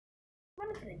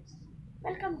Hello friends,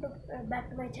 welcome back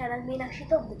to my channel Meenakshi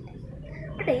Topbuddi.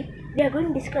 Today we are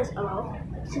going to discuss about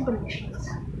simple machines.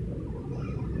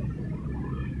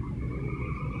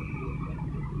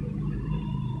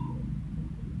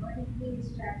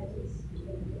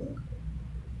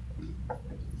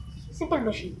 Simple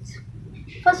machines.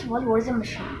 First of all, what is a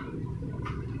machine?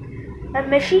 A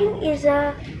machine is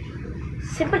a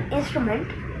simple instrument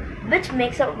which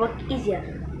makes our work easier.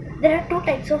 There are two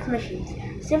types of machines: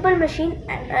 simple machine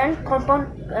and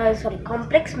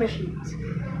complex machines.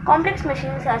 Complex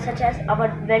machines are such as our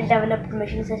well-developed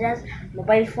machines such as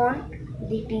mobile phone,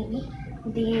 the TV,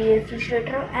 the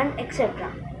refrigerator, and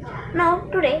etc. Now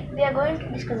today we are going to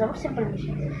discuss about simple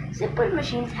machines. Simple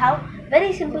machines have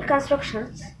very simple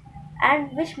constructions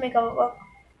and which make our work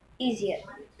easier.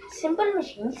 Simple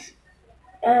machines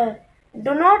uh,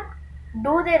 do not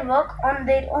do their work on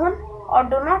their own or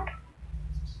do not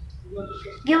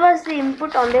give us the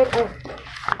input on their own.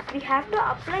 We have to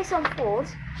apply some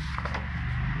force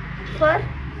for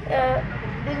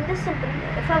doing this simple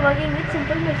for working with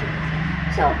simple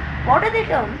machines. So, what are the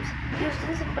terms used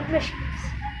in simple machines?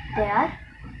 They are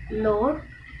load,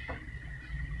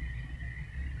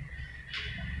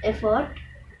 effort,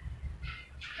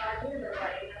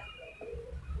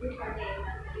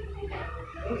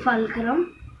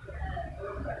 fulcrum,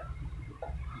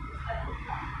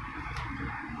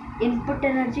 input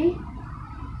energy,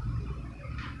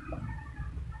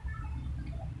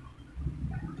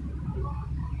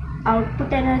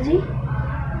 output energy,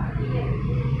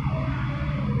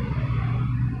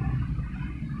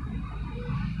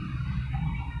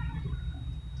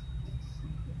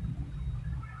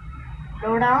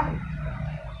 load arm,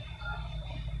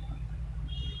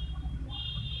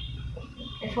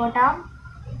 effort arm,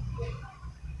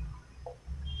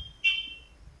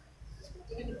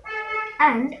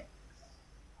 and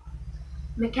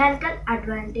mechanical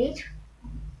advantage,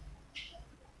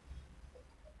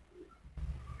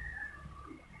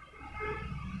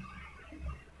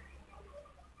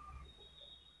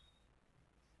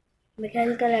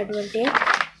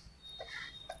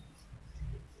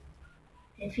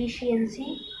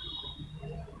 efficiency,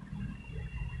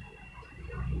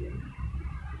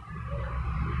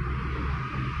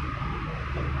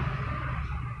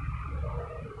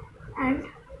 and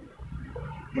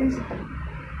principle.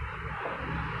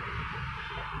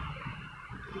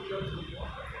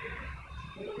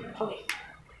 Okay.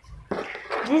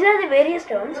 These are the various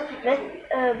terms that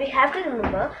we have to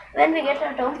remember when we get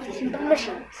a term for simple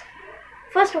machines.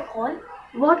 First of all,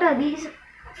 what are these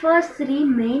first three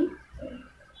main?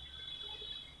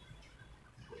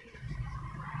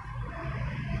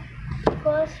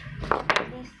 First,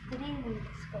 these three we will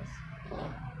discuss.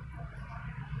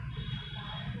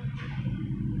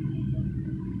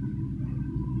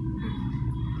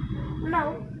 Now,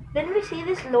 when we see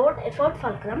this load, effort,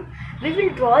 fulcrum, we will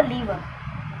draw a lever.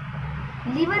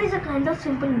 Lever is a kind of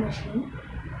simple machine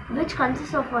which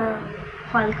consists of a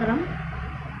fulcrum,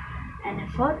 an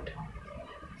effort,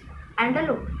 and a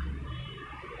load.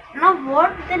 Now,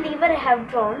 what the lever I have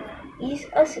drawn is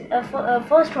a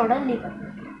first order lever.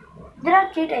 There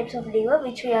are three types of lever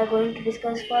which we are going to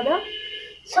discuss further.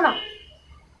 So now,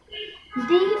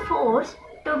 the force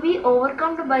to be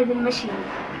overcome by the machine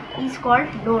is called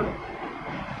load,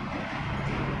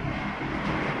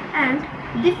 and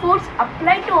the force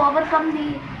applied to overcome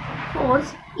the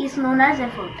force is known as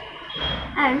effort.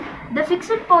 And the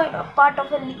fixed part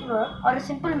of a lever or a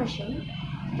simple machine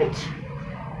which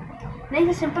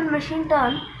makes a simple machine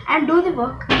turn and do the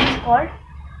work is called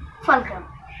fulcrum.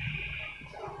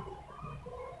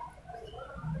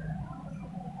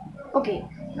 Okay,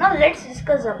 now let's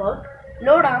discuss about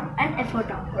load arm and effort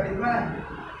arm.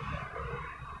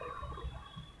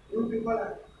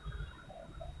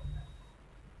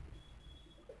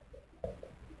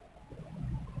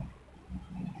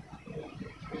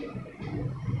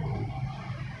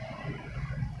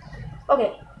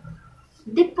 Okay,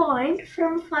 the point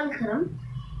from fulcrum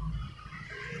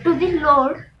to the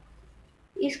load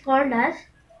is called as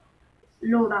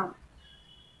load arm.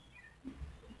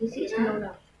 This is load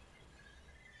arm.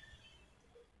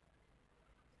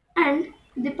 And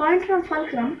the point from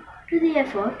fulcrum to the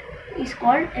effort is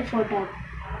called effort arm.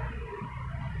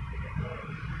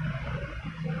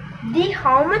 The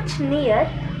how much near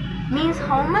means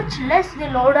how much less the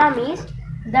load arm is,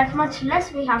 that much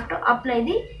less we have to apply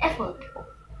the effort.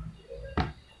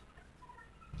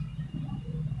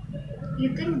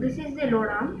 You think this is the load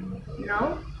arm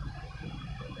now,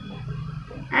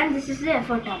 and this is the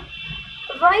effort arm.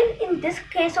 While in this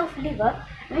case of lever,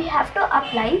 we have to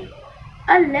apply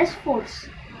a less force.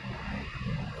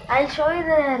 I'll show you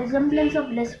the resemblance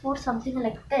of less force, something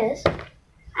like this,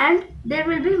 and there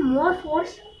will be more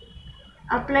force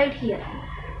applied here.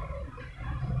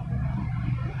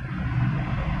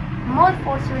 More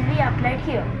force will be applied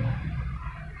here.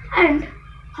 And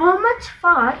how much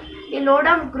far the load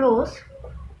arm grows,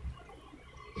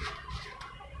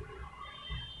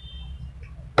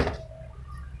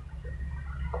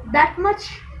 that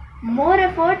much more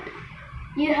effort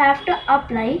you have to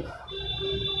apply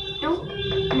to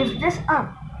lift this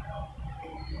arm.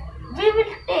 We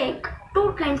will take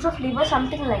two kinds of levers,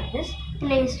 something like this,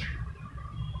 placed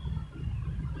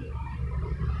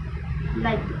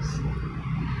like this.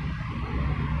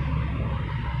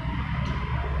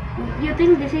 You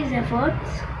think this is efforts,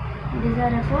 these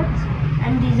are efforts,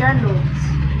 and these are loads.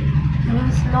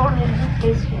 Means load will be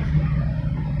placed here.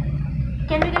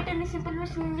 Can you get any simple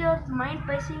vision in your mind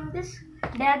by seeing this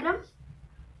diagram?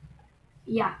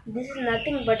 Yeah, this is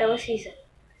nothing but our scissor.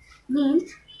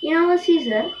 Means in our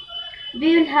scissor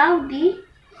we will have the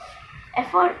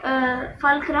effort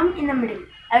fulcrum in the middle.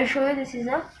 I will show you the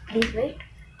scissor. Please wait.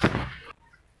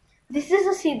 This is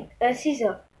a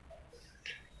scissor.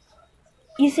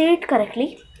 You say it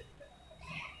correctly.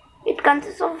 It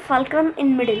consists of fulcrum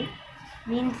in middle,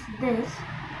 means this,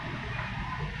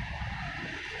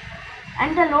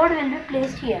 and the load will be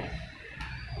placed here.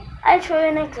 I'll show you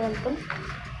an example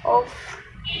of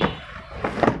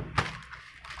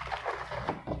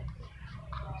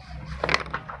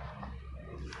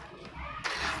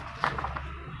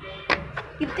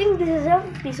you think this is a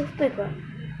piece of paper.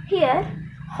 Here,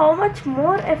 how much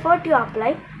more effort you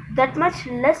apply, that much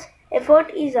less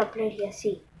effort is applied here.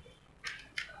 See.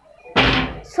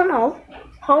 So now,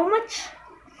 how much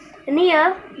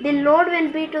near the load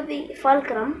will be to the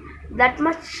fulcrum, that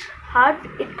much hard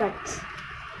it cuts.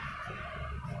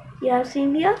 You have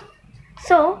seen here.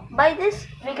 So by this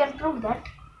we can prove that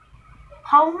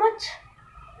how much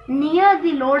near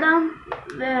the load arm,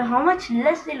 how much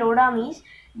less the load arm is,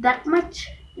 that much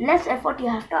less effort you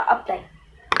have to apply.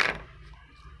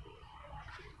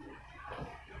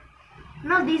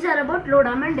 Now these are about load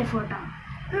arm and effort arm.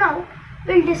 Now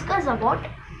we'll discuss about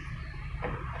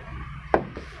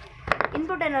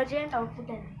input energy and output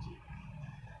energy.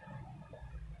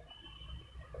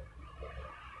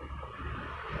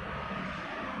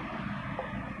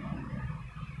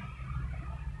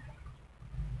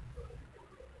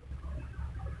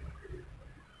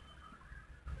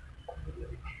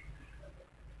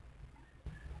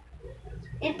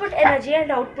 Input energy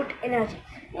and output energy.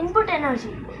 Input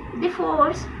energy, the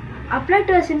force applied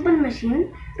to a simple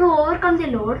machine to overcome the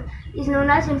load, is known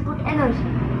as input energy,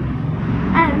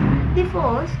 and the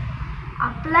force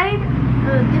applied,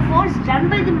 the force done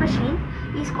by the machine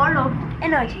is called output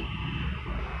energy.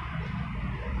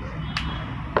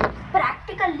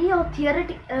 Practically or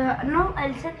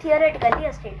I'll say theoretically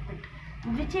a statement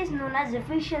which is known as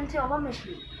efficiency of a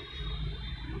machine.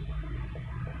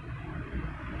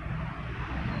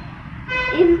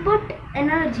 Input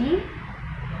energy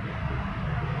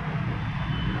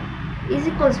is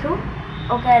equals to,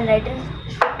 okay, I'll write in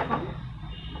short form.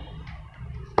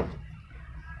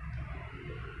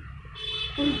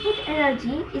 Input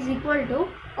energy is equal to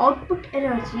output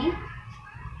energy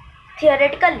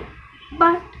theoretically,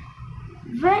 but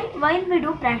while we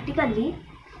do practically,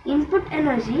 input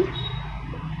energy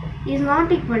is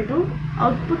not equal to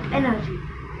output energy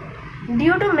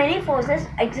due to many forces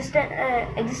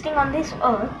existing on this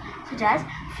earth, such as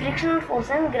frictional force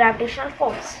and gravitational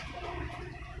force.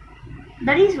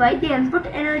 That is why the input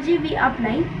energy we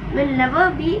apply will never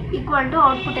be equal to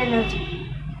output energy.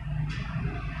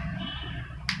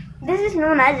 This is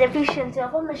known as efficiency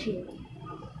of a machine.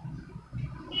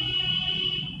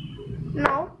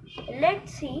 Now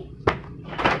let's see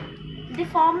the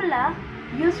formula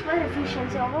used for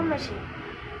efficiency of a machine.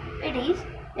 It is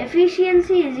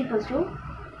efficiency is equal to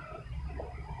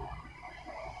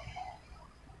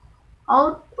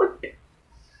output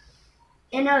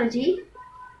energy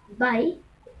by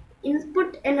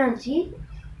input energy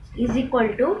is equal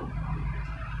to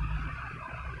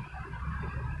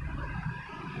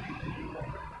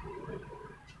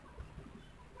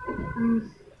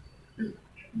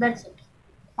that's it.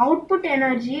 Output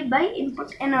energy by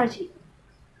input energy,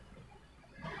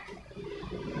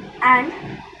 and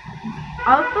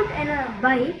output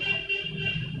by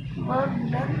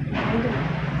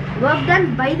work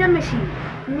done by the machine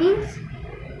means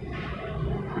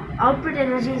output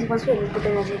energy is equal to input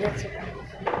energy. That's it.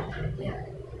 Yeah.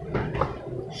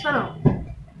 So now,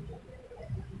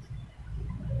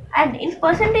 and in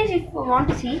percentage, if you want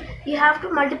to see, you have to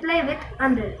multiply with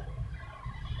 100.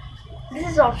 This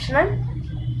is optional.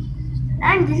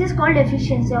 and this is called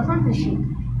efficiency of a machine.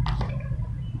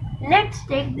 Let's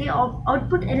take the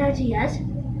output energy as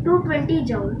 220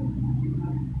 joule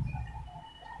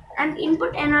and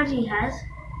input energy as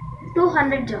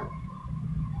 200 joule.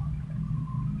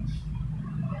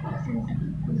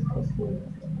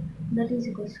 That is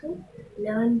equal to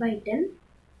 11 by 10.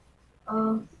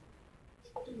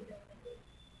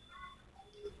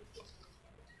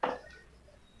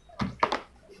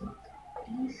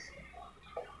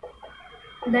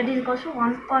 That is equal to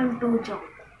 1.2 joule.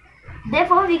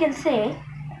 Therefore, we can say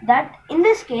that in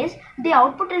this case, the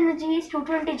output energy is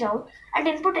 220 joule and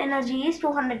input energy is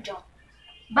 200 joule.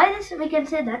 By this, we can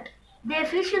say that the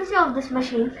efficiency of this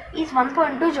machine is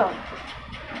 1.2 joule.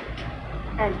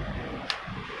 And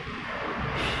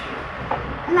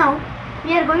now,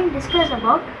 we are going to discuss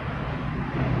about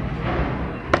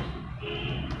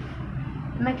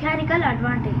mechanical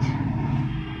advantage.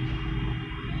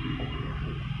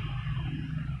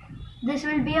 This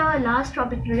will be our last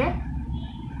topic today.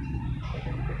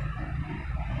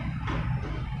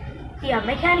 Yeah,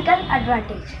 mechanical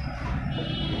advantage.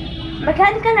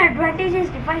 Mechanical advantage is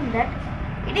defined that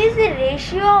it is the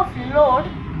ratio of load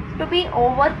to be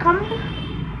overcome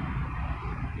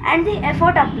and the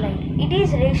effort applied. It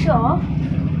is ratio of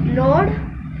load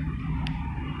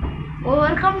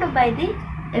overcome by the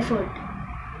effort.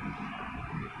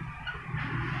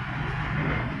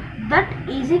 That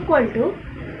is equal to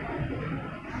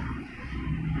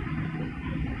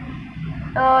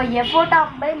effort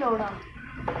arm by load arm.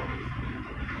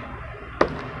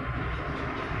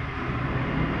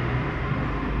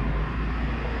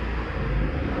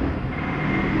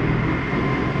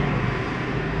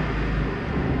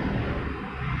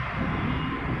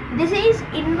 This is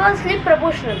inversely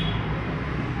proportional.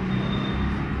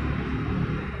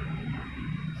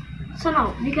 So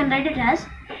now we can write it as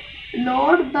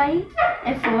load by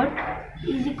effort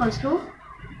is equals to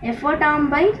effort arm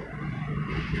by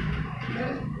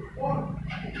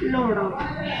load arm.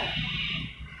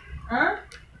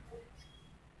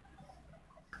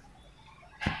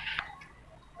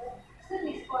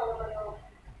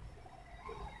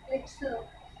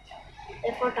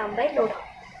 Effort arm by load arm.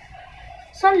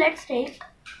 So let's take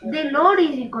the load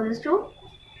is equals to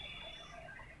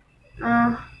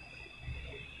 12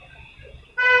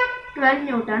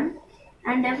 Newton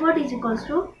and effort is equals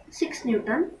to 6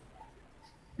 Newton.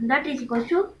 That is equals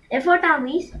to effort arm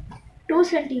is 2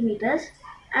 centimeters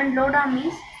and load arm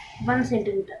is 1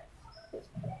 centimeter.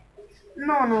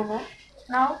 No.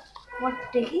 Now what to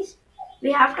take is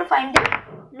we have to find the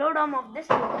load arm of this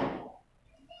load.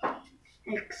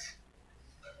 X.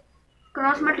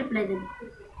 Cross multiply them.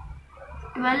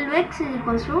 12x is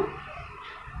equals to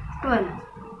 12.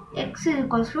 X is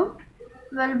equals to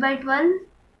 12 by 12.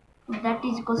 That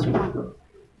is equals to 1.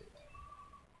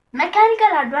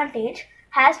 Mechanical advantage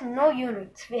has no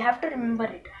units. We have to remember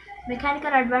it.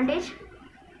 Mechanical advantage,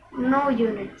 no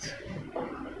units.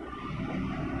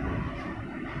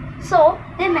 So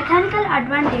the mechanical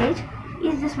advantage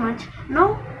is this much.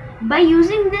 Now by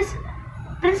using this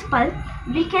principle,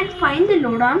 we can find the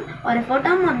load arm or effort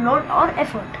arm or load or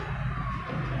effort.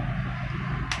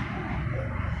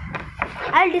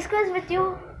 I'll discuss with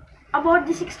you about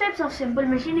the 6 types of simple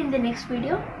machine in the next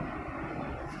video.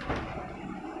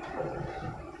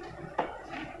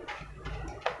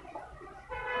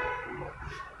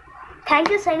 Thank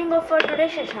you signing off for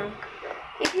today's session.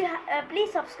 If you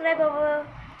please subscribe our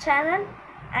channel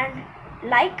and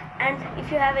like, and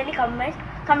if you have any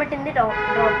comment in the drop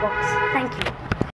box. Thank you.